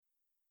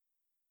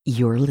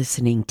You're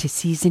listening to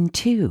Season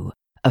 2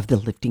 of the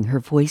Lifting Her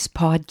Voice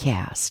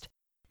podcast.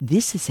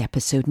 This is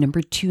episode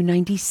number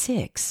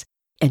 296,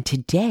 and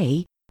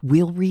today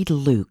we'll read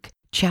Luke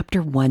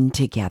chapter 1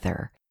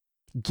 together.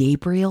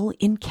 Gabriel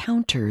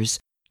encounters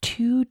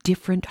two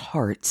different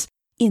hearts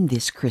in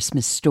this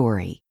Christmas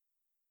story.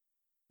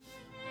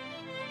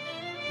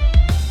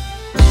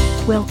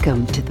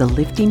 Welcome to the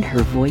Lifting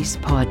Her Voice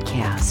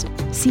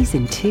podcast,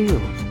 Season 2.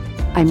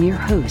 I'm your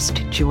host,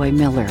 Joy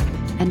Miller,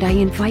 and I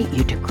invite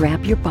you to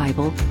grab your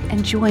Bible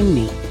and join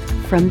me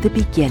from the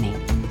beginning,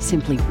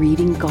 simply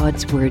reading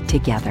God's Word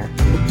together.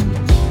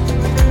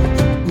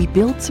 We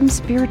built some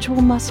spiritual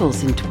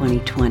muscles in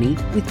 2020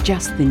 with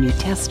just the New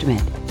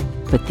Testament,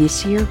 but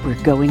this year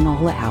we're going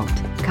all out,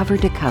 cover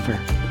to cover,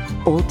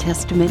 Old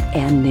Testament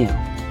and New.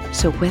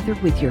 So whether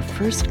with your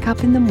first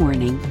cup in the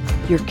morning,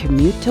 your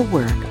commute to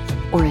work,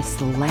 or as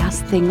the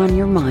last thing on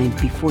your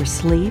mind before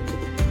sleep,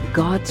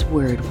 God's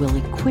Word will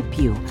equip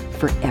you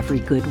for every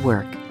good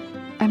work.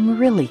 I'm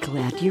really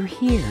glad you're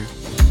here.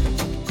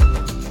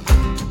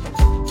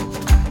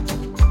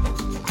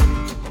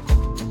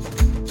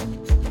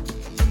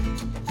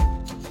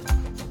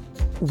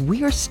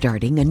 We're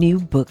starting a new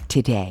book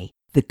today,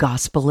 the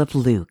Gospel of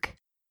Luke.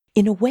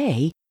 In a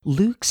way,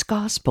 Luke's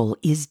Gospel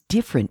is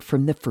different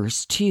from the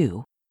first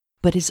two,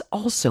 but is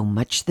also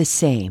much the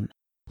same.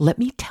 Let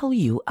me tell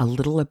you a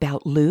little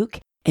about Luke,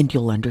 and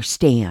you'll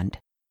understand.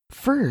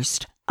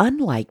 First,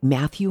 unlike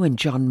Matthew and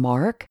John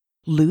Mark,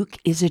 Luke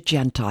is a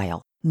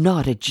Gentile,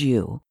 not a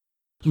Jew.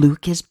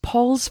 Luke is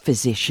Paul's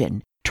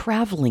physician,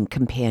 traveling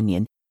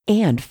companion,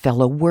 and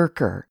fellow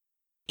worker.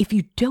 If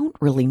you don't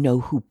really know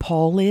who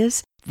Paul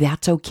is,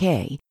 that's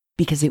okay,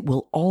 because it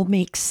will all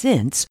make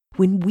sense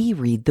when we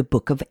read the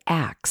book of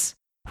Acts,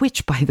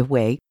 which, by the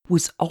way,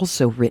 was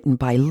also written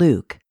by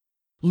Luke.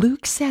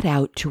 Luke set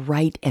out to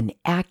write an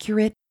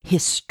accurate,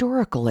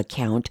 historical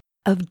account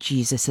of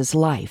Jesus'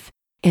 life,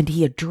 and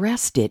he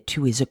addressed it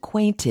to his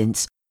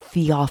acquaintance,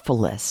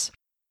 Theophilus.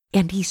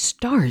 And he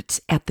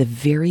starts at the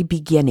very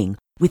beginning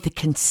with the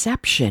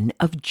conception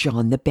of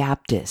John the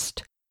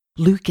Baptist.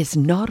 Luke is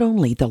not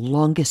only the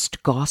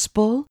longest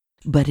gospel,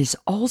 but is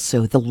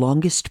also the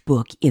longest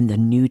book in the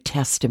New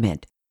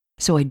Testament.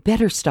 So I'd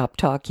better stop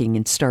talking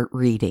and start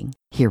reading.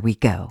 Here we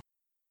go.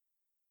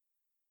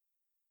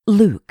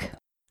 Luke,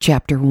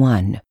 chapter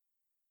 1.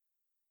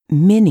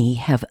 Many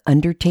have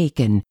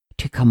undertaken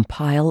to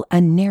compile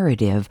a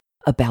narrative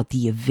about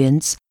the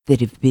events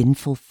that have been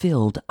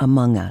fulfilled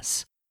among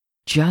us,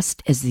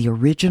 just as the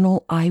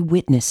original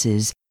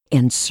eyewitnesses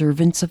and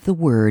servants of the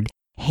word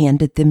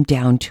handed them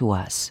down to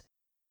us.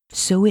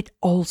 So it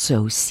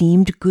also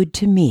seemed good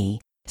to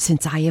me,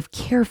 since I have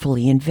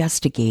carefully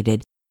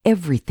investigated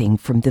everything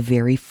from the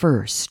very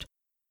first,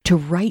 to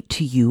write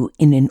to you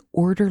in an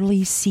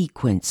orderly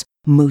sequence,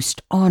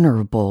 most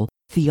honorable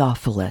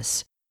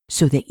Theophilus,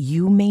 so that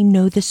you may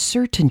know the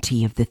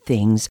certainty of the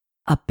things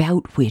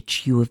about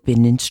which you have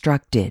been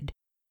instructed.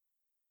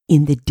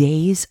 In the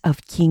days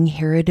of King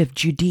Herod of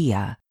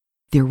Judea,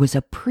 there was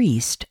a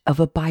priest of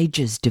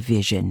Abijah's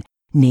division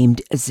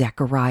named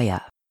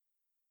Zechariah.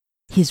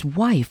 His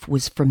wife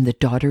was from the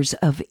daughters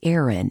of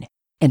Aaron,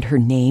 and her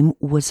name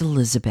was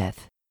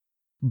Elizabeth.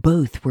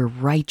 Both were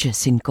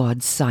righteous in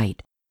God's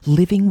sight,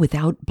 living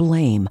without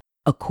blame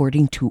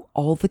according to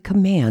all the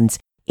commands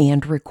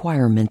and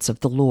requirements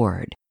of the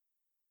Lord.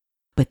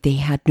 But they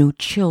had no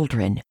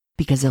children,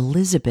 because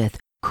Elizabeth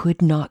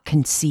could not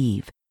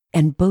conceive,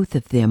 and both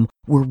of them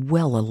were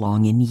well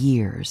along in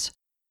years.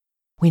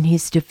 When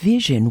his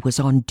division was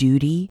on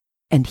duty,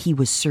 and he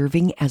was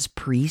serving as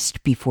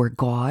priest before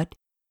God,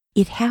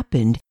 it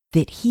happened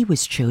that he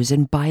was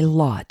chosen by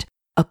lot,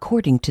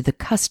 according to the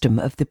custom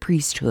of the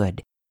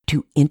priesthood,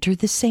 to enter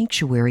the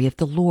sanctuary of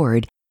the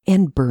Lord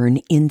and burn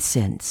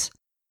incense.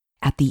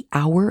 At the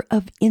hour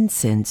of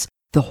incense,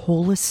 the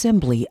whole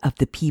assembly of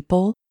the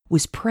people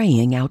was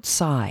praying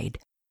outside.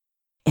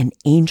 An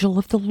angel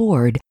of the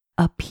Lord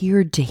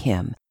appeared to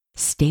him,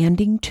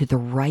 standing to the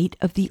right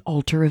of the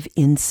altar of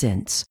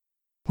incense.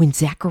 When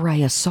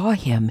Zechariah saw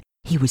him,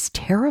 he was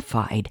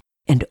terrified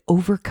and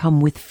overcome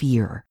with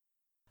fear.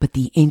 But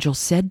the angel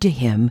said to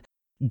him,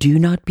 "Do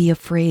not be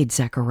afraid,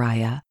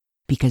 Zechariah,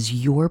 because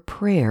your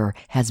prayer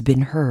has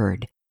been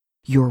heard.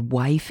 Your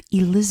wife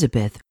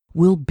Elizabeth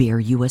will bear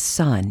you a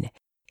son,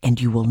 and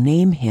you will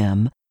name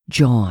him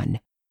John.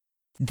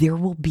 There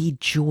will be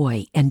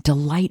joy and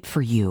delight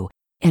for you,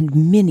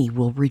 and many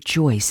will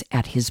rejoice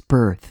at his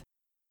birth.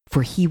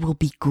 For he will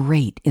be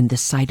great in the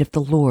sight of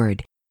the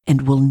Lord,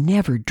 and will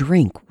never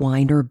drink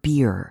wine or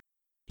beer.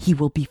 He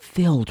will be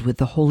filled with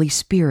the Holy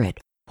Spirit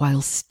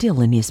while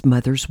still in his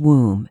mother's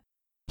womb.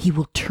 He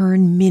will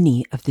turn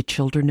many of the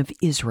children of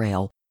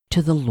Israel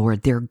to the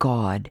Lord their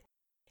God,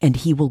 and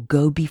he will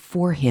go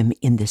before him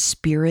in the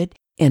spirit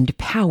and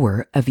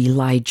power of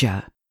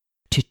Elijah,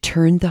 to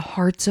turn the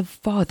hearts of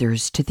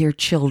fathers to their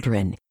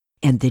children,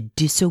 and the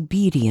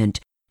disobedient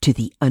to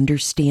the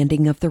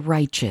understanding of the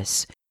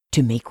righteous,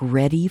 to make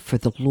ready for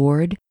the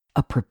Lord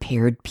a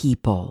prepared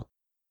people."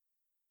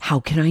 "How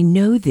can I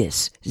know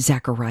this?"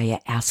 Zechariah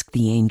asked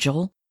the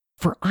angel.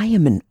 for I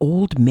am an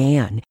old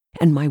man,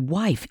 and my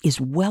wife is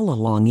well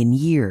along in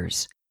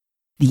years."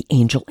 The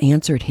angel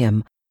answered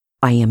him,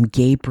 "I am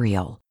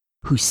Gabriel,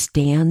 who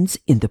stands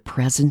in the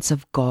presence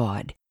of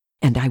God,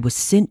 and I was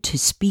sent to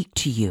speak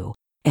to you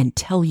and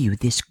tell you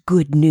this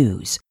good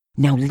news.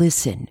 Now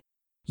listen,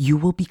 you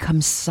will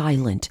become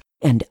silent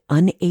and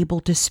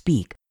unable to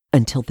speak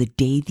until the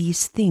day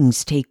these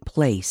things take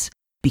place,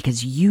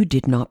 because you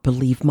did not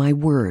believe my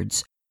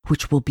words,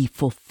 which will be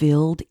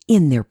fulfilled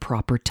in their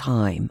proper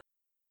time."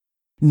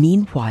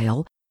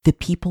 Meanwhile, the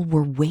people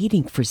were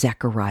waiting for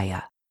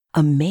Zechariah,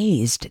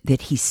 amazed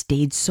that he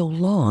stayed so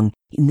long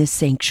in the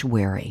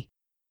sanctuary.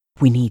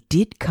 When he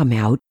did come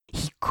out,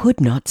 he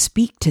could not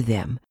speak to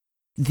them.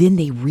 Then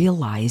they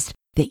realized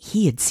that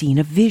he had seen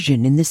a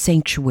vision in the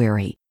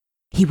sanctuary.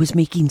 He was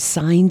making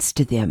signs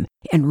to them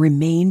and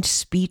remained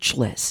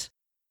speechless.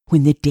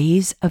 When the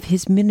days of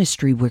his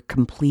ministry were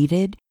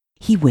completed,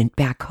 he went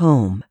back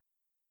home.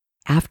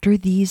 After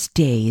these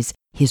days,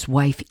 his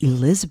wife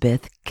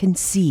Elizabeth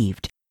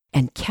conceived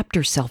and kept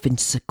herself in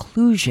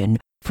seclusion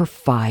for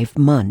 5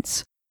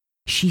 months.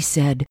 She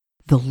said,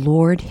 "The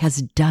Lord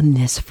has done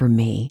this for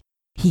me.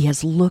 He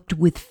has looked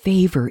with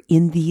favor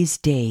in these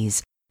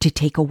days to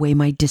take away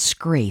my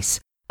disgrace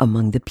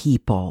among the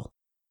people."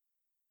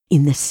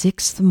 In the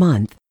 6th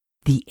month,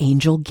 the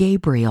angel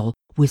Gabriel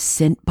was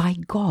sent by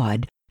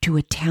God to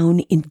a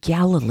town in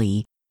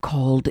Galilee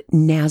called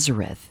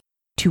Nazareth,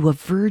 to a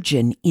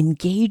virgin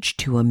engaged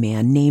to a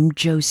man named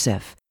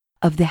Joseph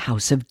of the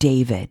house of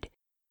David.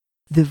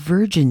 The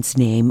virgin's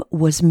name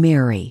was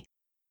Mary,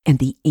 and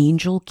the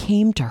angel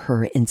came to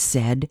her and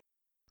said,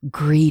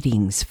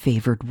 "Greetings,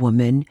 favored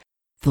woman,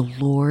 the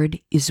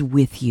Lord is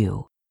with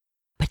you."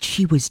 But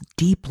she was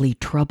deeply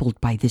troubled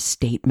by this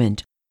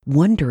statement,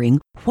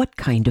 wondering what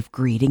kind of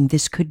greeting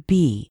this could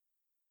be.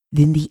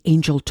 Then the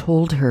angel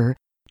told her,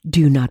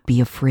 "Do not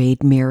be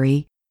afraid,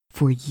 Mary,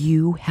 for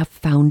you have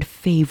found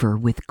favor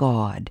with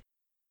God.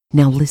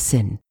 Now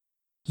listen,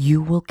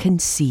 you will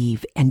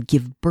conceive and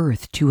give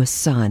birth to a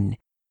son,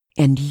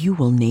 and you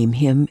will name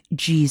him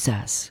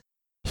Jesus.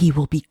 He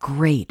will be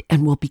great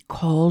and will be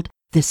called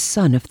the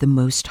Son of the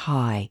Most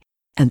High,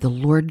 and the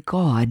Lord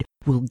God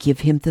will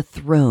give him the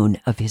throne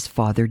of his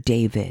father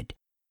David.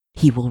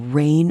 He will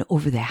reign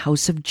over the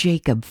house of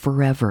Jacob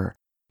forever,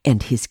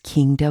 and his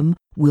kingdom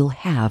will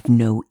have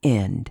no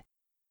end."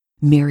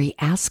 Mary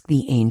asked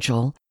the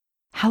angel,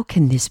 "How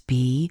can this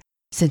be,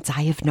 since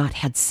I have not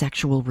had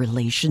sexual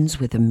relations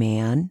with a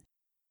man?"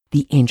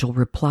 The angel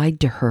replied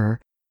to her,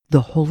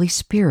 "The Holy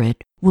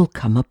Spirit will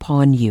come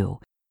upon you,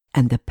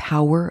 and the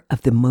power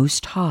of the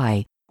Most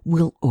High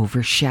will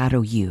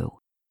overshadow you.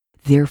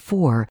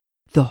 Therefore,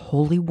 the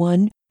Holy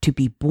One to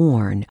be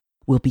born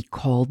will be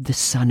called the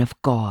Son of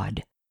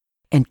God.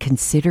 And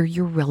consider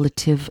your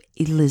relative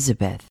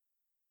Elizabeth.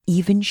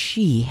 Even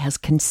she has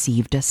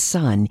conceived a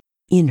son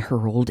in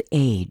her old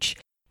age,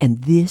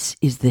 and this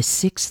is the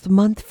 6th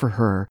month for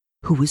her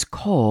who is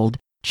called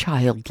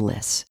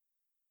childless.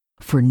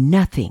 For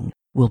nothing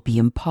will be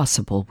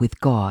impossible with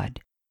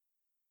God."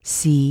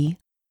 "See,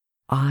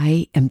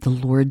 I am the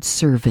Lord's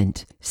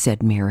servant,"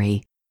 said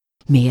Mary.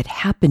 "May it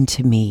happen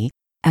to me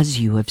as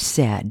you have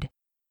said."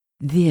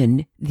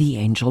 Then the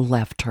angel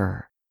left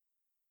her.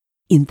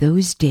 In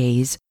those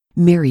days,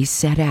 Mary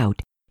set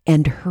out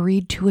and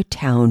hurried to a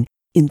town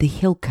in the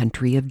hill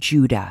country of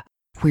Judah,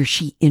 where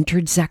she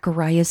entered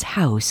Zechariah's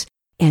house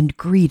and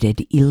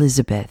greeted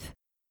Elizabeth.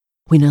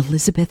 When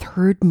Elizabeth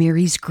heard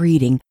Mary's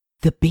greeting,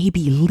 the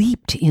baby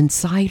leaped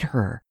inside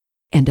her,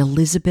 and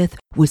Elizabeth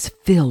was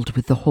filled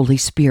with the Holy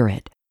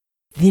Spirit.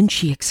 Then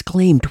she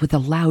exclaimed with a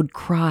loud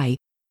cry,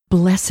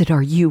 "Blessed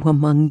are you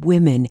among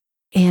women,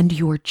 and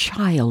your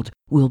child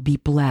will be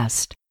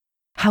blessed.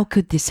 How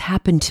could this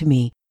happen to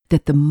me,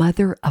 that the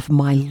mother of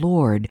my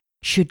Lord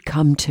should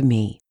come to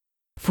me?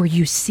 For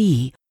you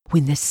see,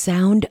 when the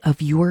sound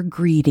of your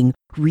greeting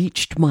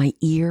reached my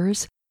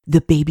ears,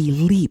 the baby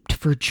leaped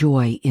for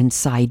joy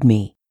inside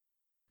me.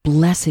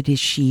 Blessed is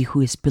she who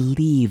has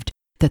believed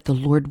that the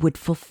Lord would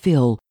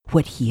fulfill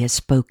what he has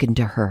spoken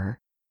to her."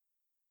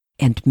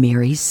 And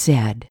Mary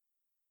said,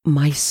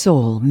 "My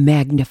soul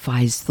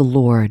magnifies the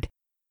Lord,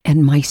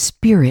 and my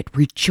spirit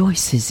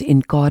rejoices in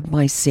God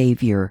my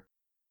Savior,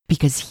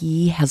 because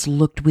he has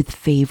looked with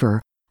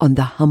favor on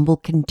the humble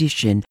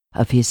condition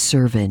of his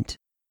servant.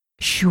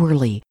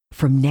 Surely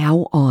from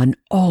now on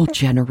all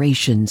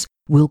generations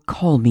will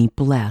call me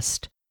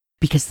blessed,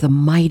 because the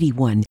Mighty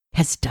One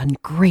has done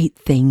great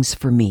things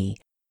for me,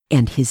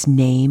 and his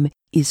name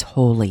is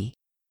holy.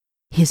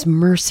 His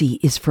mercy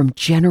is from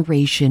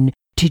generation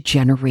to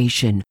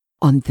generation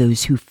on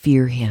those who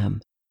fear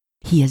him.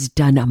 He has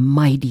done a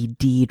mighty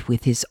deed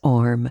with his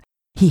arm.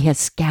 He has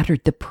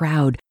scattered the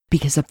proud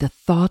because of the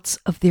thoughts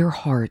of their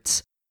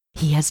hearts.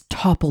 He has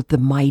toppled the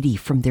mighty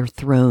from their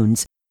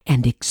thrones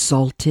and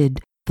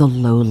exalted the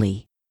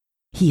lowly.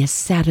 He has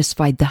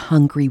satisfied the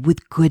hungry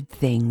with good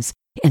things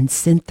and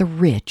sent the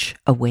rich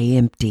away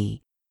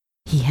empty.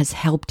 He has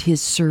helped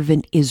his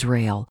servant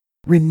Israel,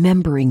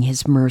 remembering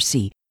his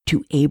mercy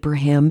to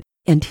Abraham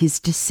and his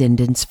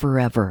descendants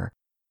forever,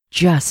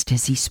 just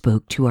as he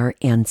spoke to our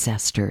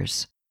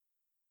ancestors.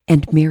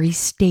 And Mary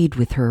stayed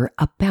with her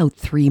about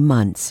 3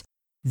 months.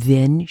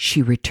 Then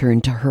she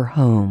returned to her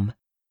home.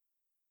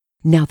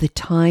 Now the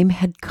time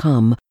had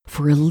come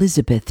for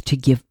Elizabeth to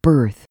give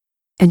birth,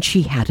 and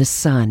she had a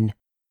son.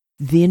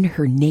 Then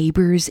her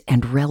neighbors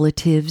and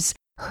relatives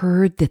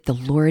heard that the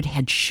Lord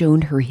had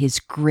shown her his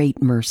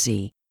great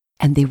mercy,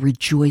 and they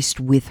rejoiced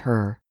with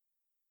her.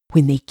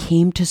 When they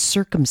came to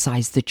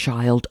circumcise the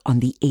child on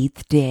the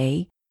 8th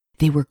day,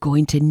 they were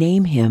going to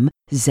name him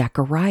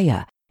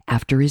Zechariah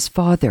after his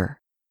father.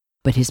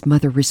 But his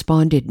mother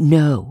responded,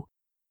 "No,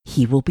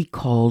 he will be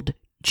called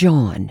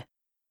John."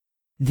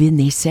 Then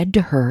they said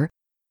to her,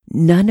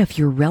 "None of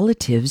your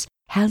relatives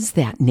has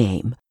that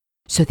name."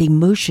 So they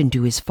motioned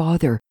to his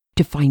father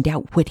to find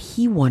out what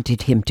he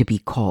wanted him to be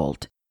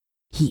called.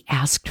 He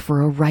asked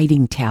for a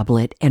writing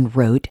tablet and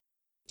wrote,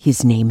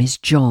 "His name is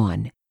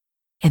John."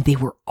 And they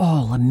were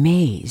all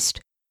amazed.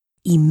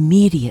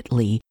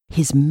 Immediately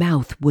his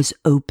mouth was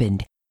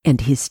opened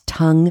and his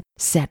tongue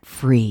set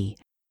free,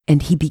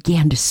 and he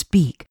began to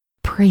speak,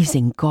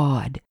 praising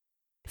God.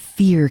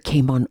 Fear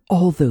came on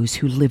all those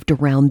who lived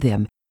around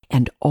them,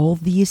 and all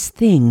these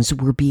things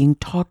were being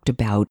talked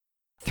about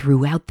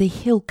throughout the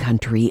hill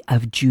country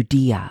of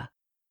Judea.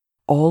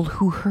 All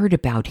who heard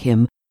about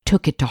him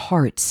took it to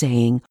heart,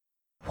 saying,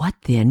 "What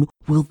then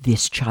will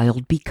this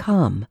child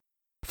become?"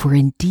 For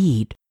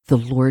indeed the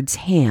Lord's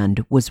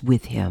hand was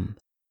with him.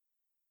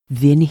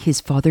 Then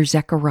his father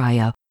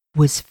Zechariah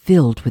was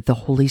filled with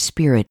the Holy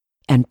Spirit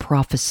and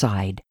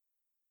prophesied,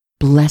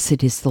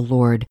 "Blessed is the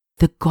Lord,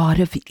 the God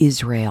of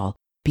Israel,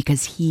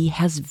 because he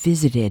has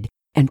visited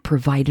and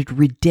provided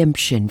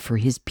redemption for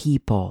his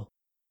people.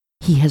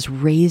 He has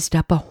raised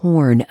up a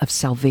horn of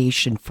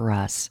salvation for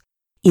us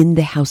in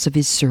the house of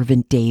his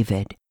servant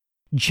David,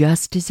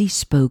 just as he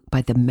spoke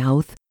by the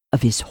mouth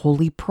of his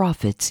holy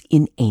prophets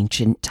in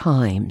ancient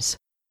times.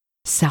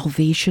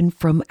 Salvation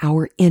from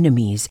our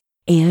enemies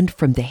and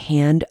from the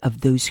hand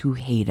of those who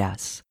hate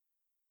us.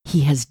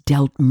 He has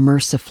dealt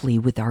mercifully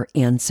with our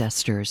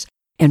ancestors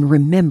and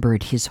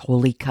remembered his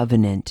holy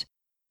covenant,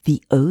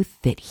 the oath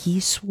that he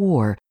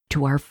swore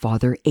to our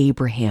father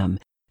Abraham,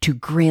 to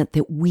grant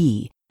that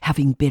we,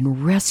 having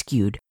been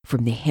rescued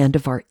from the hand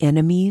of our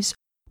enemies,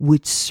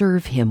 would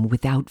serve him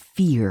without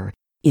fear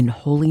in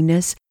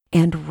holiness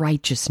and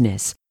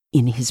righteousness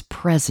in his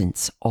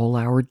presence all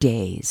our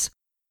days.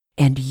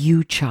 And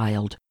you,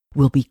 child,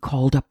 will be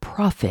called a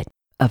prophet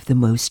of the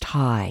Most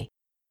High,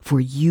 for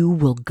you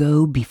will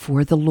go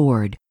before the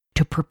Lord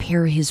to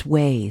prepare his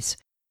ways,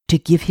 to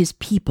give his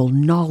people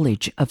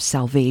knowledge of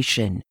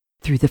salvation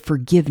through the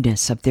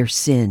forgiveness of their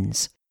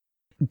sins.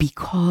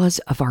 Because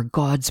of our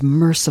God's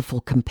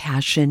merciful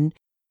compassion,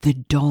 the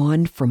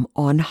dawn from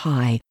on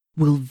high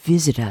will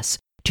visit us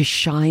to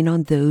shine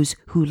on those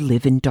who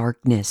live in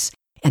darkness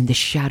and the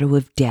shadow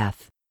of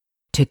death,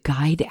 to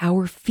guide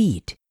our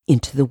feet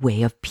into the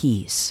way of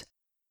peace."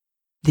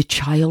 The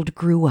child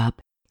grew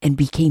up and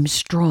became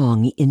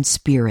strong in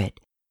spirit,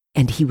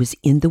 and he was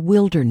in the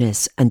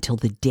wilderness until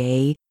the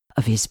day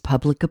of his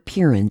public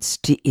appearance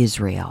to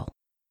Israel.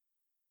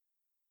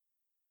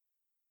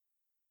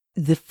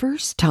 The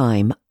first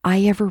time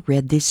I ever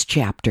read this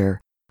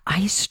chapter,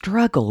 I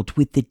struggled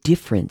with the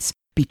difference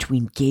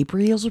between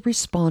Gabriel's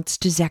response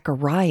to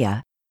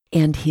Zechariah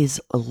and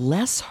his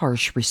less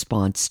harsh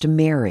response to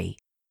Mary.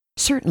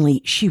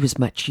 Certainly, she was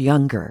much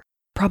younger,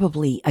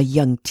 probably a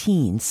young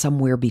teen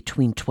somewhere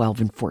between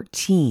 12 and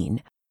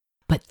 14.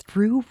 But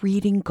through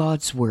reading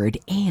God's Word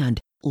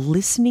and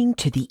listening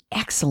to the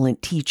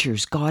excellent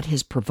teachers God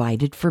has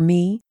provided for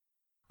me,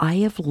 I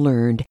have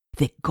learned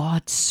that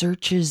God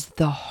searches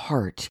the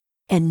heart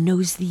and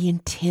knows the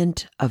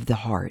intent of the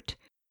heart.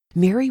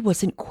 Mary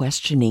wasn't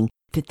questioning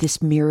that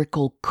this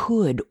miracle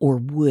could or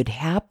would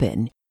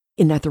happen.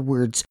 In other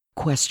words,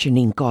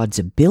 questioning God's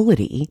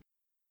ability.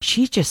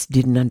 She just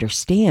didn't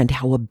understand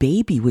how a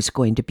baby was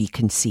going to be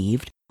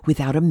conceived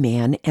without a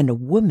man and a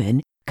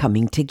woman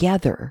coming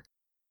together.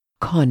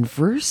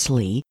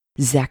 Conversely,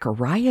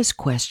 Zechariah's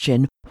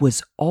question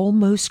was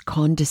almost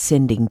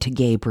condescending to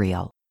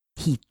Gabriel.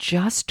 He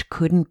just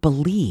couldn't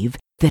believe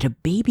that a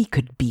baby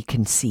could be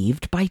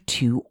conceived by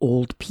two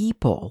old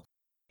people.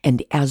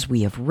 And as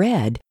we have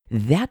read,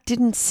 that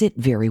didn't sit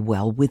very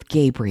well with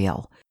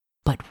Gabriel.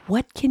 But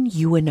what can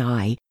you and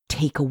I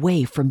take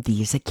away from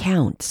these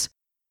accounts?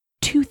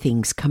 Two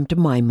things come to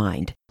my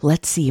mind.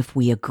 Let's see if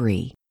we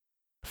agree.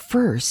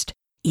 First,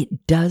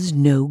 it does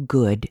no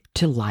good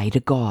to lie to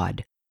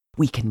God.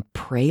 We can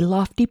pray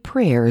lofty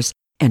prayers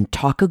and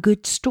talk a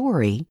good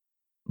story,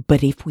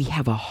 but if we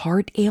have a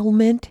heart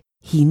ailment,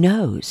 He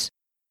knows.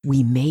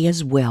 We may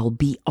as well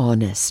be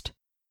honest.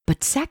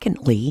 But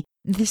secondly,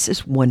 this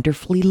is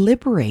wonderfully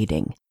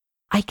liberating.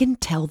 I can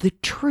tell the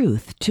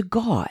truth to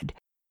God.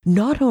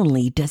 Not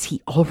only does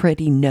He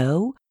already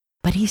know,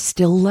 but He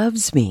still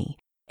loves me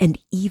and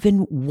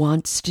even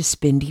wants to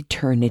spend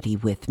eternity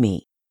with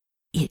me.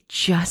 It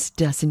just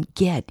doesn't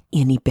get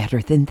any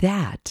better than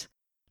that.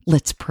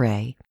 Let's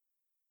pray.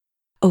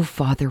 Oh,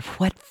 Father,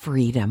 what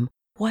freedom,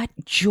 what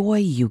joy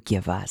you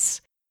give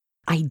us.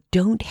 I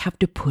don't have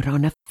to put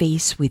on a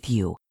face with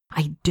you.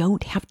 I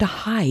don't have to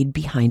hide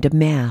behind a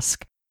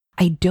mask.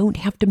 I don't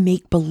have to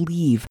make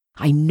believe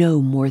I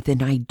know more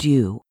than I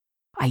do.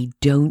 I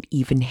don't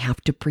even have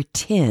to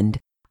pretend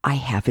I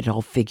have it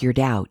all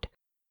figured out.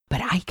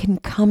 But I can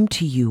come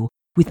to you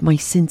with my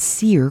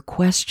sincere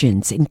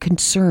questions and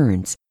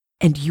concerns,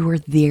 and you are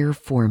there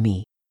for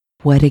me.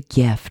 What a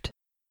gift.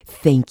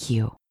 Thank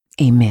you.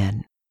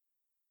 Amen.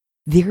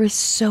 There is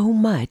so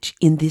much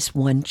in this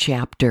one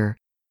chapter.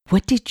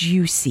 What did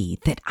you see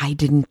that I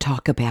didn't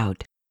talk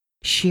about?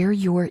 Share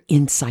your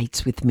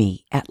insights with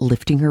me at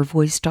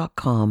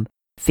liftinghervoice.com,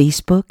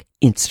 Facebook,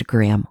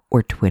 Instagram,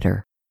 or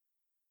Twitter.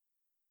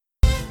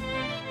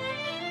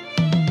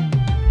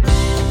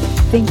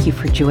 Thank you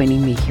for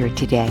joining me here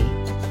today.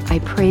 I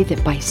pray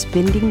that by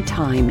spending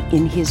time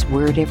in His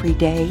Word every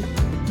day,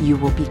 you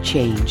will be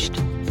changed.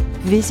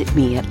 Visit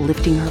me at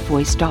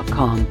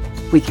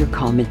liftinghervoice.com with your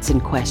comments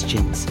and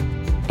questions.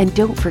 And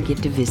don't forget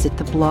to visit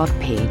the blog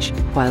page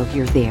while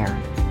you're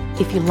there.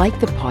 If you like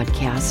the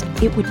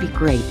podcast, it would be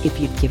great if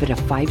you'd give it a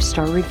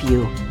 5-star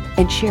review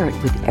and share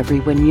it with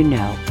everyone you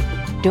know.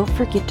 Don't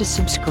forget to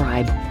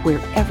subscribe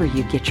wherever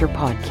you get your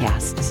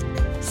podcasts.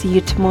 See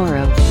you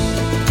tomorrow.